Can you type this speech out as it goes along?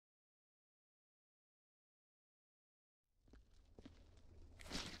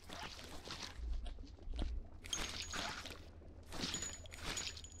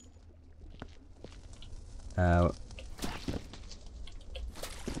I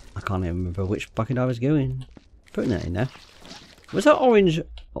can't even remember which bucket I was putting that in there. Was that orange?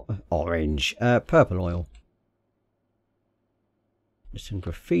 Orange. Purple oil. Just some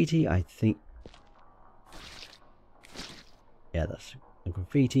graffiti, I think. Yeah, that's the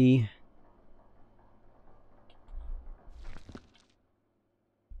graffiti.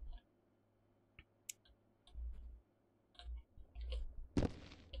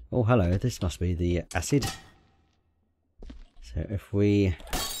 Oh, hello. This must be the acid. So if we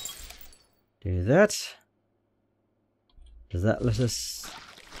do that, does that let us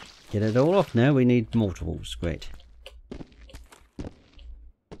get it all off? No, we need multiples. Great.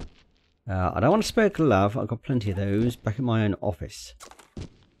 I don't want to spare glove. I've got plenty of those back in my own office.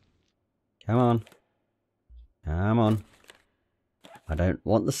 Come on. Come on. I don't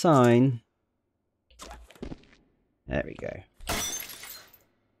want the sign. There we go.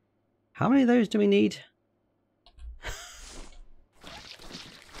 How many of those do we need?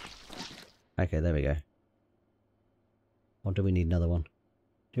 Okay, there we go. Or do we need another one?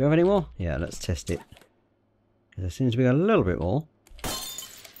 Do you have any more? Yeah, let's test it. Because there seems to be a little bit more.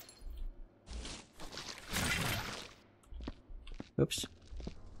 Oops.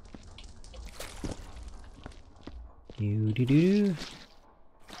 Do.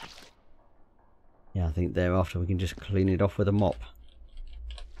 Yeah, I think thereafter we can just clean it off with a mop.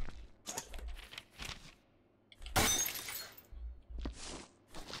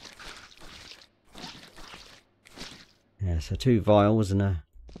 Yeah, so 2 vials and a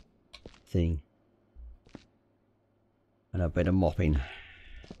thing. And a bit of mopping.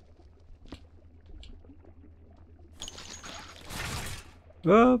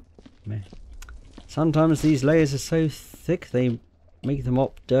 Oh, man. Sometimes these layers are so thick they make the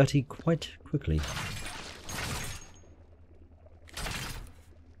mop dirty quite quickly.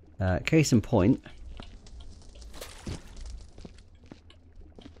 Case in point.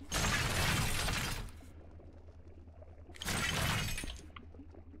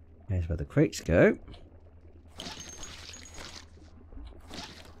 Here's where the crates go.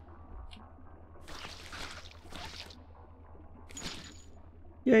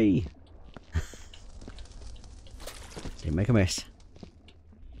 Yay! Didn't make a mess.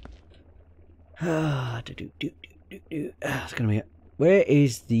 It's gonna be it. Where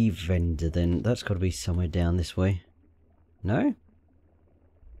is the vendor then? That's got to be somewhere down this way. No?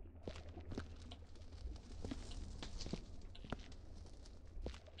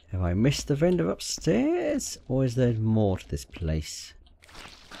 Have I missed the vendor upstairs? Or is there more to this place?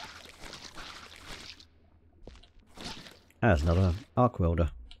 There's another arc welder.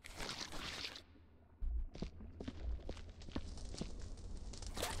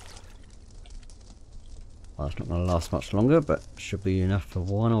 Well, that's not going to last much longer, but should be enough for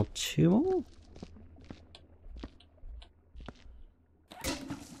 1 or 2 more.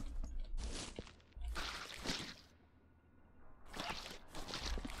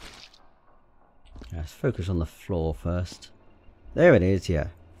 Let's focus on the floor first. There it is, yeah.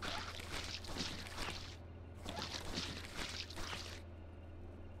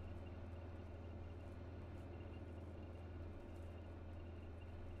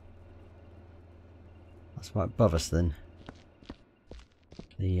 That's right above us then.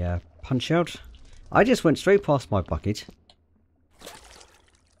 The punch out. I just went straight past my bucket.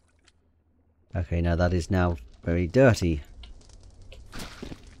 Okay, now that is now very dirty.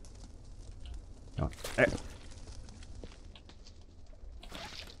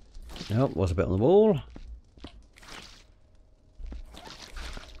 Nope, was a bit on the wall.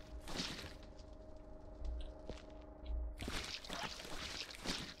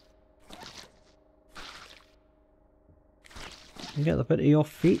 You get the bit of your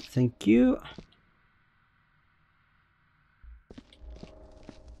feet, thank you.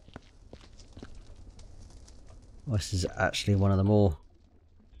 Well, this is actually one of the more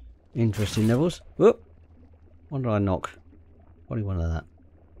interesting levels. Whoop! What did I knock? What do you want of that?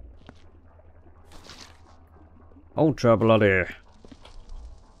 Ultra bloody.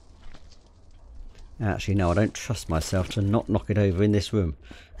 Actually, no, I don't trust myself to not knock it over in this room.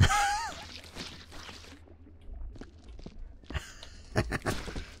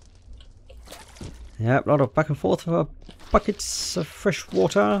 Yep, a lot of back and forth for buckets of fresh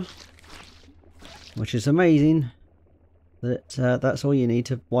water, which is amazing that that's all you need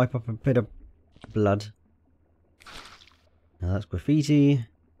to wipe up a bit of blood. Now that's graffiti.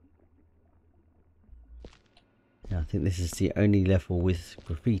 I think this is the only level with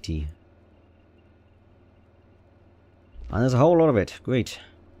graffiti. And there's a whole lot of it. Great.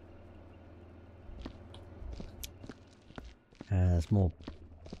 There's more.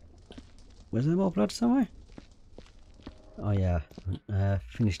 Was there more blood somewhere? Oh yeah,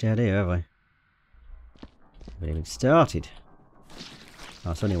 finished out here, have I? Haven't even started.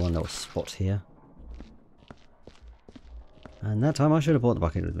 Oh, it's only one little spot here. And that time I should have brought the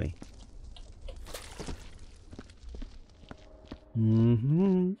bucket with me.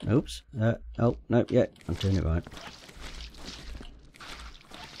 Oops. Oh, no, yeah, I'm doing it right.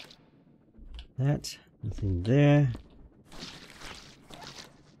 That, nothing there.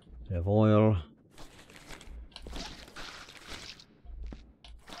 Bit of oil.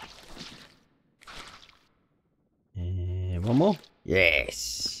 And one more.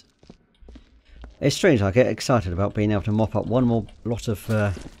 Yes! It's strange, I get excited about being able to mop up one more lot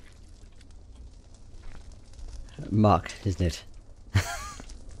of muck, isn't it?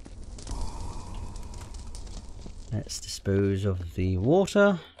 Let's dispose of the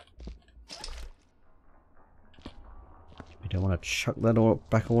water. We don't want to chuck that all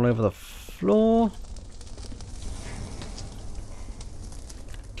back all over the floor.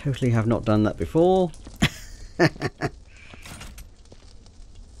 Totally have not done that before. Let's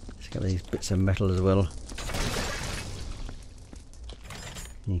get these bits of metal as well.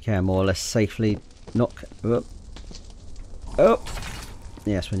 You can more or less safely knock up. Oh!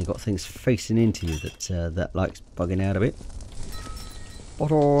 Yes, when you've got things facing into you that likes bugging out a bit.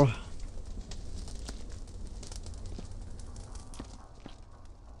 Bottle.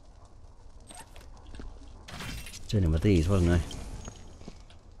 Dealing with these, wasn't I?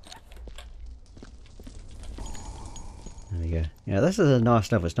 There we go. Yeah, this is a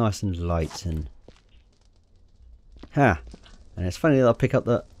nice level. It's nice and light and ha. And it's funny that I'll pick up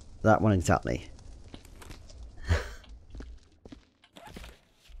that one exactly.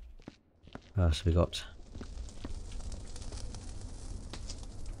 What else have we got?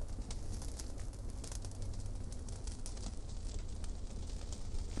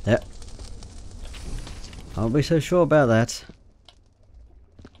 Yep. I won't be so sure about that.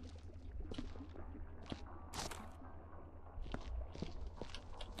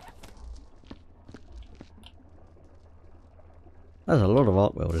 There's a lot of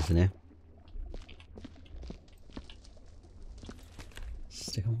arc welders in here.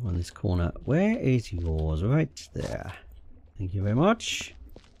 Stick them on this corner. Where is yours? Right there. Thank you very much.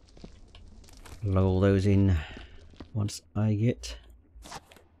 Log all those in once I get...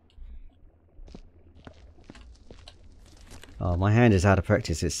 Oh, my hand is out of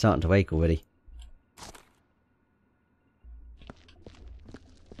practice. It's starting to ache already.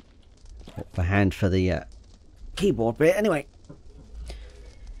 My hand for the keyboard bit. Anyway.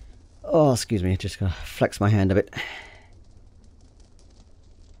 Oh, excuse me. Just gonna flex my hand a bit.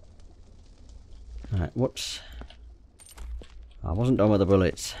 Alright, whoops. I wasn't done with the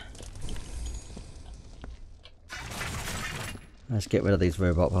bullets. Let's get rid of these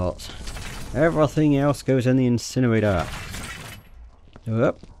robot parts. Everything else goes in the incinerator.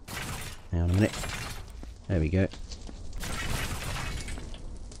 Up. Hang on a minute. There we go.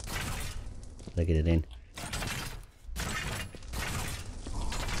 Look at it in.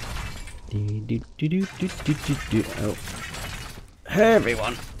 Oh. Heavy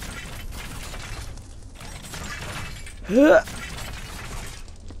one.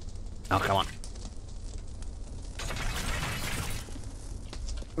 Oh, come on.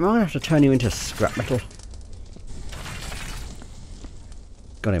 I'm going to have to turn you into scrap metal.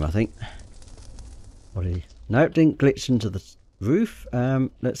 Got him, I think. What did he... No, it didn't glitch into the roof.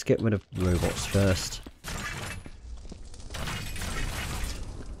 Let's get rid of robots first.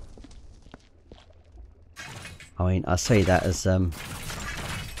 I mean, I say that as the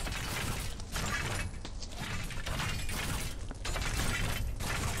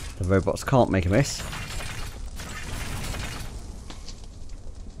robots can't make a mess.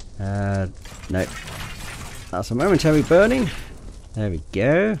 No. That's a momentary burning. There we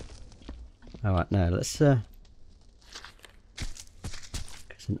go. Alright, now let's it's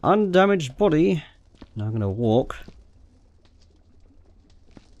an undamaged body. Now I'm gonna walk.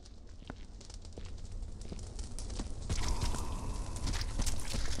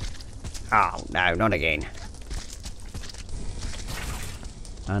 Oh no, not again.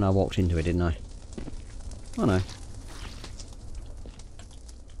 And I walked into it, didn't I? Oh no.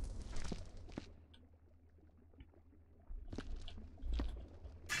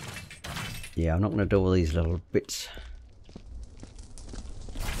 Yeah, I'm not going to do all these little bits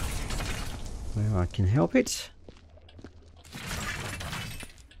where I can help it.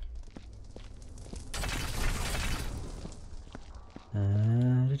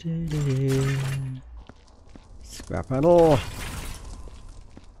 Scrap metal.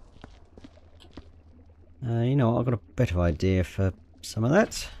 You know what, I've got a better idea for some of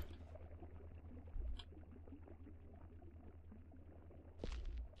that.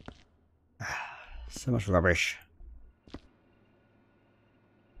 So much rubbish.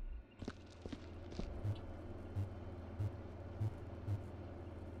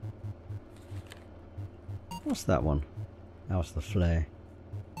 What's that one? Oh, it's the flare.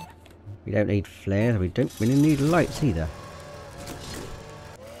 We don't need flares. We don't really need lights either.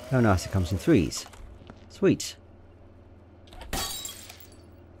 Oh, nice. It comes in threes. Sweet.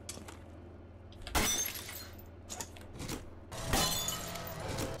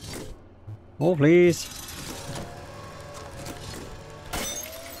 More, please.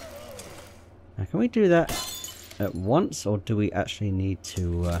 Now, can we do that at once, or do we actually need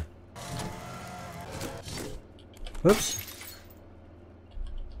to... Whoops.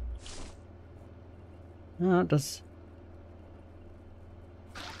 Oh, it does...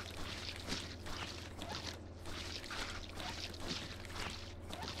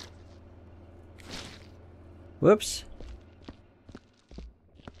 Whoops.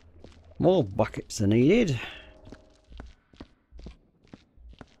 More buckets are needed.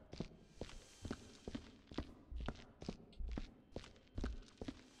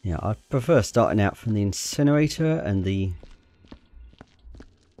 Yeah, I prefer starting out from the incinerator and the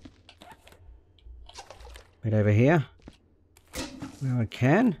bit over here where I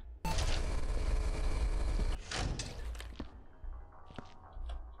can.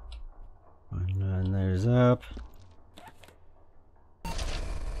 I'll line those up.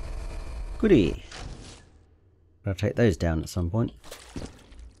 Goody. I'll take those down at some point.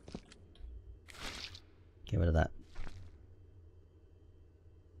 Get rid of that.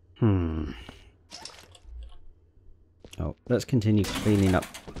 Oh, let's continue cleaning up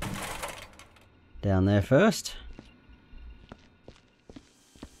down there first.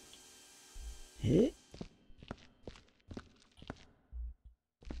 Here.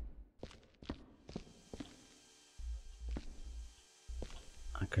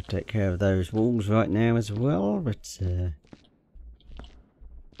 I could take care of those walls right now as well, but give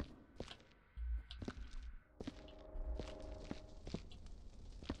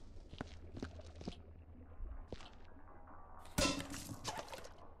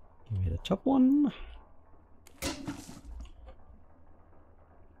me the top one.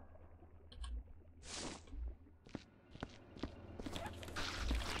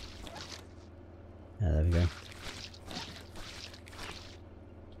 There we go.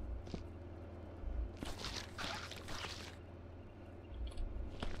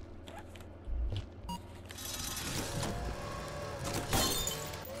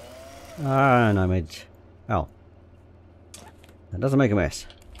 Ah, and I made... Oh. That doesn't make a mess.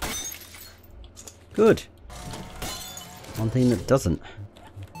 Good. One thing that doesn't.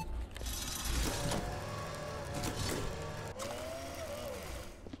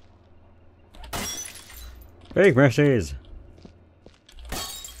 Big messes!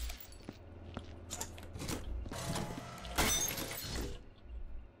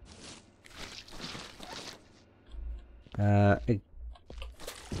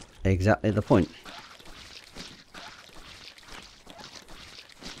 Exactly the point.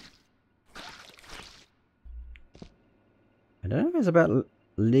 I don't know if it's about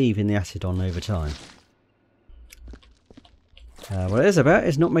leaving the acid on over time. What it is about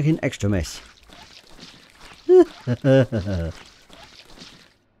is not making extra mess. It's a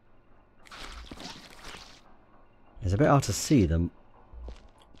bit hard to see the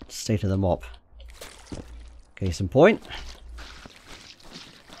state of the mop. Case in point.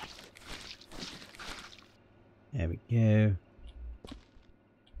 There we go.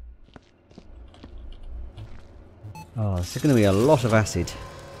 Oh, this is going to be a lot of acid.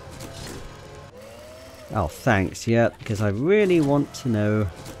 Oh, thanks, yeah, because I really want to know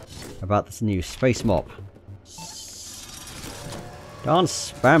about this new space mop. Darn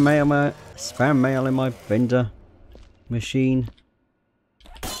spam mail in my vendor machine.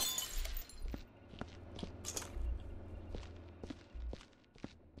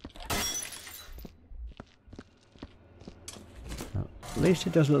 At least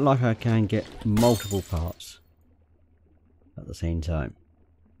it does look like I can get multiple parts at the same time.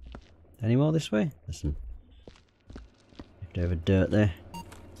 Any more this way? There's some leftover dirt there.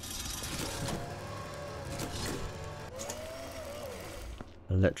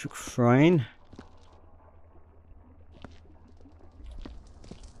 Electric frying.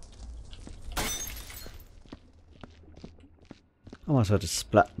 I might as well just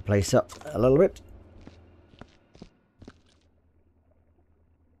splat the place up a little bit.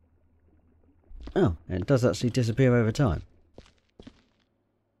 Oh, and it does actually disappear over time.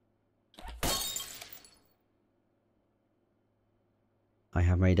 I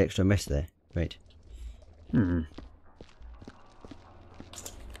have made extra mess there. Great.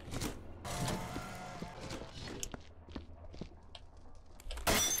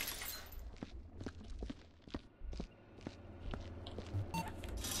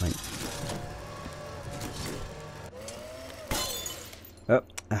 Oh.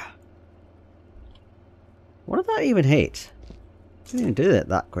 Ah. What did that even hit? Didn't even do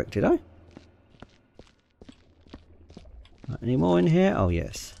that quick, did I? Right, any more in here? Oh,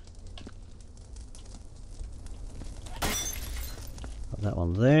 yes. Got that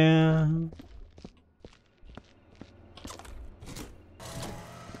one there.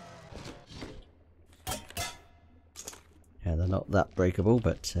 Yeah, they're not that breakable,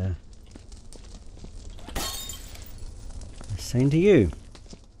 but same to you.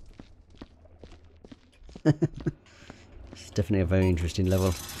 It's definitely a very interesting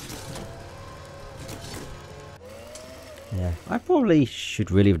level. Yeah, I probably should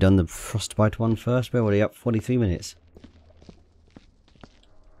really have done the frostbite one first. We're already up 43 minutes.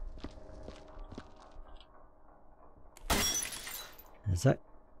 Does that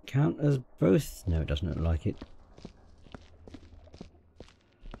count as both? No, it doesn't look like it.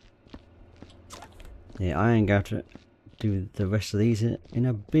 Yeah, I ain't going to do the rest of these in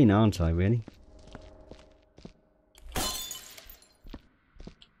a bin, aren't I, really?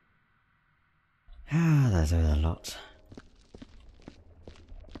 Ah, there's a lot.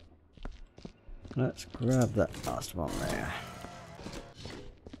 Let's grab that last one there.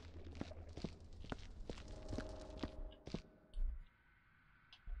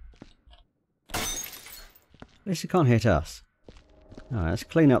 At least it can't hit us. Alright, let's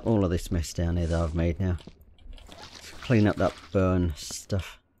clean up all of this mess down here that I've made now. Let's clean up that burn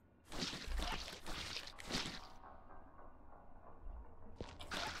stuff.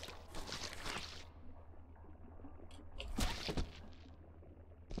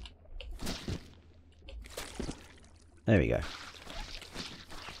 There we go.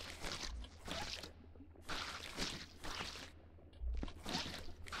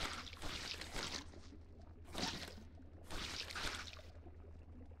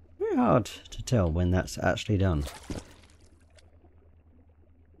 Very hard to tell when that's actually done.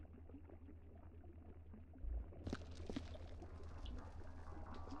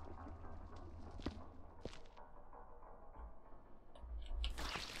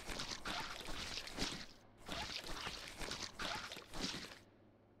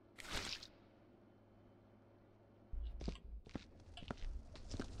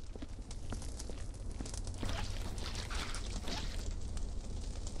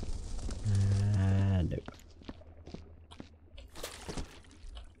 Nope.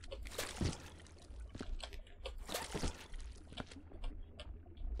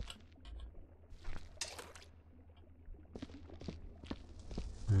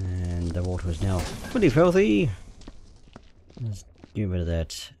 And the water is now fully filthy. Let's get rid of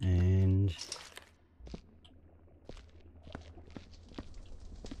that and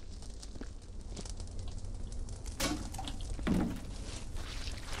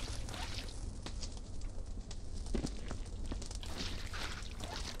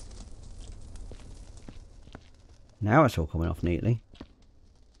now it's all coming off neatly.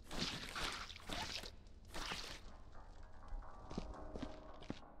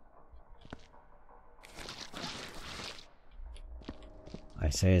 I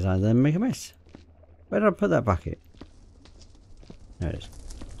say as I then make a mess. Where did I put that bucket? There it is.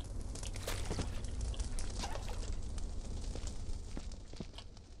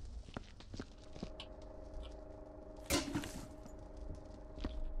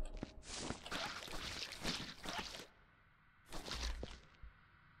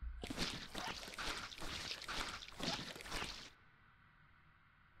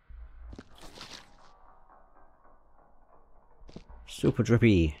 Super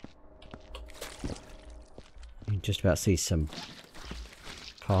drippy. You can just about see some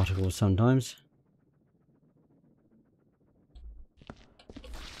particles sometimes.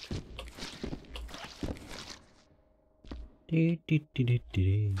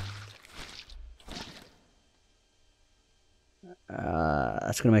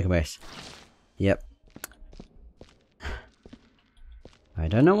 That's gonna make a mess. Yep. I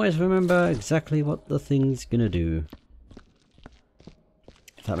don't always remember exactly what the thing's gonna do.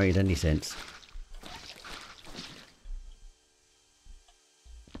 If that made any sense.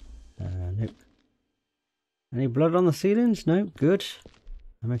 Nope. Any blood on the ceilings? No, good.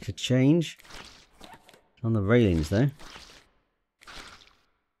 That makes a change. On the railings though.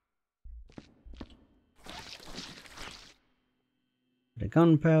 The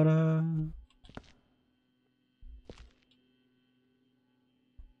gunpowder.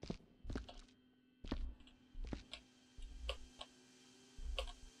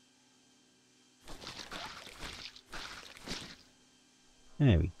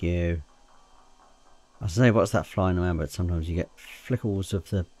 There we go. I was saying what's that flying around, but sometimes you get flickles of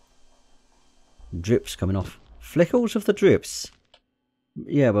the drips coming off. Flickles of the drips.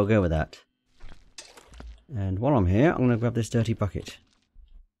 Yeah, we'll go with that. And while I'm here, I'm going to grab this dirty bucket.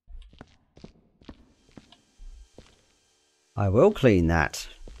 I will clean that.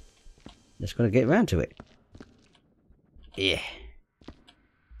 Just got to get around to it. Yeah.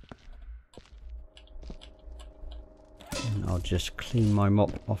 And I'll just clean my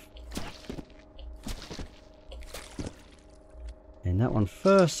mop off. And that one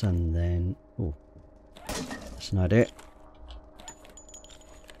first, and then... Oh, that's an idea.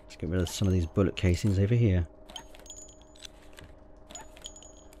 Let's get rid of some of these bullet casings over here.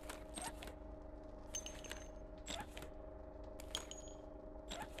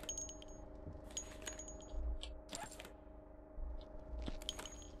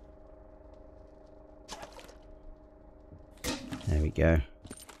 There we go.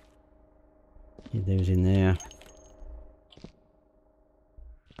 Get those in there.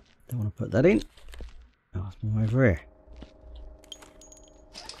 Don't want to put that in. Oh, it's more over here.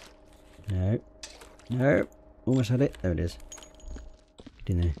 No. No. Almost had it. There it is.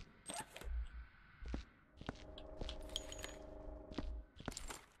 Get in there.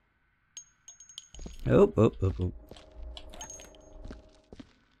 Oh, oh, oh, oh.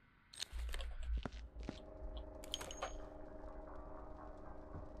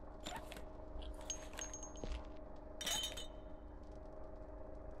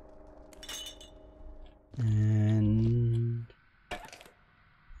 And a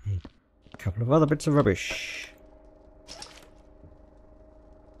couple of other bits of rubbish.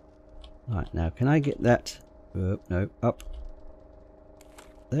 Right, now can I get that? Oh, no, up.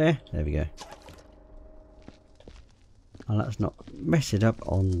 There we go. And let's not mess it up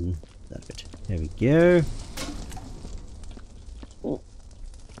on that bit. There we go. Oh.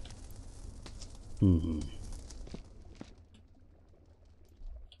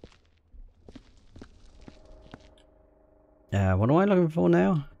 What am I looking for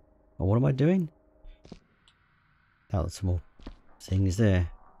now? Or what am I doing? Oh, there's some more things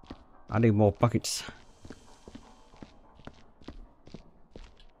there. I need more buckets.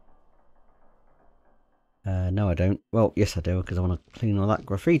 No I don't. Well, yes I do, because I want to clean all that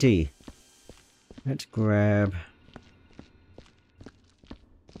graffiti. Let's grab...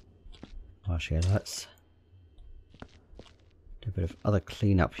 Oh, actually, let's do a bit of other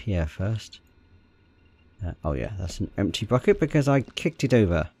cleanup here first. Oh yeah, that's an empty bucket because I kicked it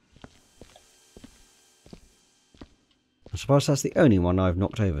over. I suppose that's the only one I've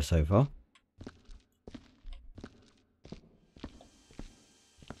knocked over so far.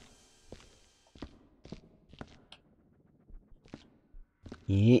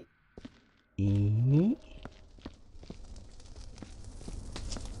 Yeah. Yeah.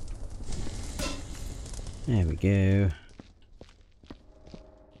 There we go.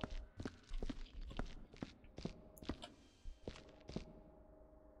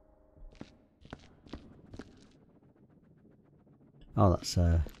 Oh, that's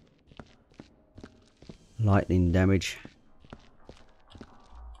lightning damage.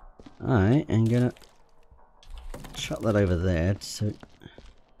 I am gonna chuck that over there so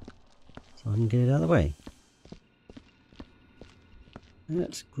I can get it out of the way.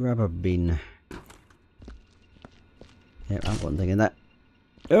 Let's grab a bin. Yeah, I've got one thing in that.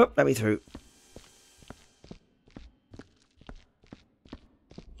 Oh, let me through.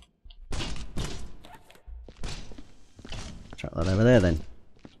 Chuck that over there then.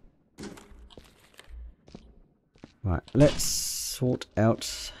 Right, let's sort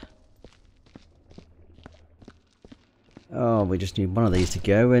out... Oh, we just need one of these to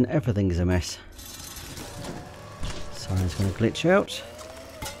go and everything's a mess. Sorry, it's going to glitch out.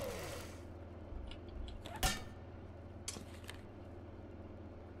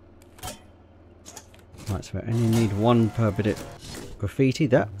 Right, so we only need one per bit of graffiti.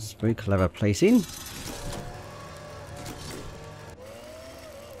 That's very clever placing.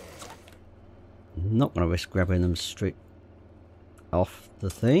 Not going to risk grabbing them straight off the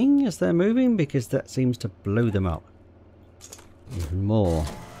thing as they're moving, because that seems to blow them up even more.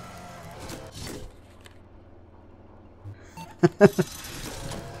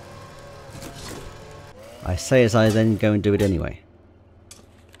 I say as I then go and do it anyway.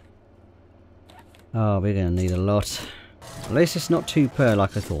 Oh, we're going to need a lot. At least it's not 2 per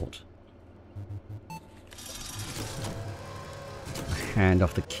like I thought. Hand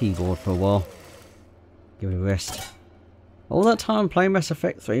off the keyboard for a while. Give it a rest. All that time playing Mass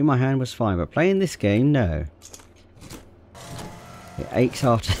Effect 3, my hand was fine, but playing this game, no. It aches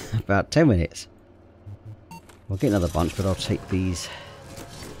after about 10 minutes. We'll get another bunch, but I'll take these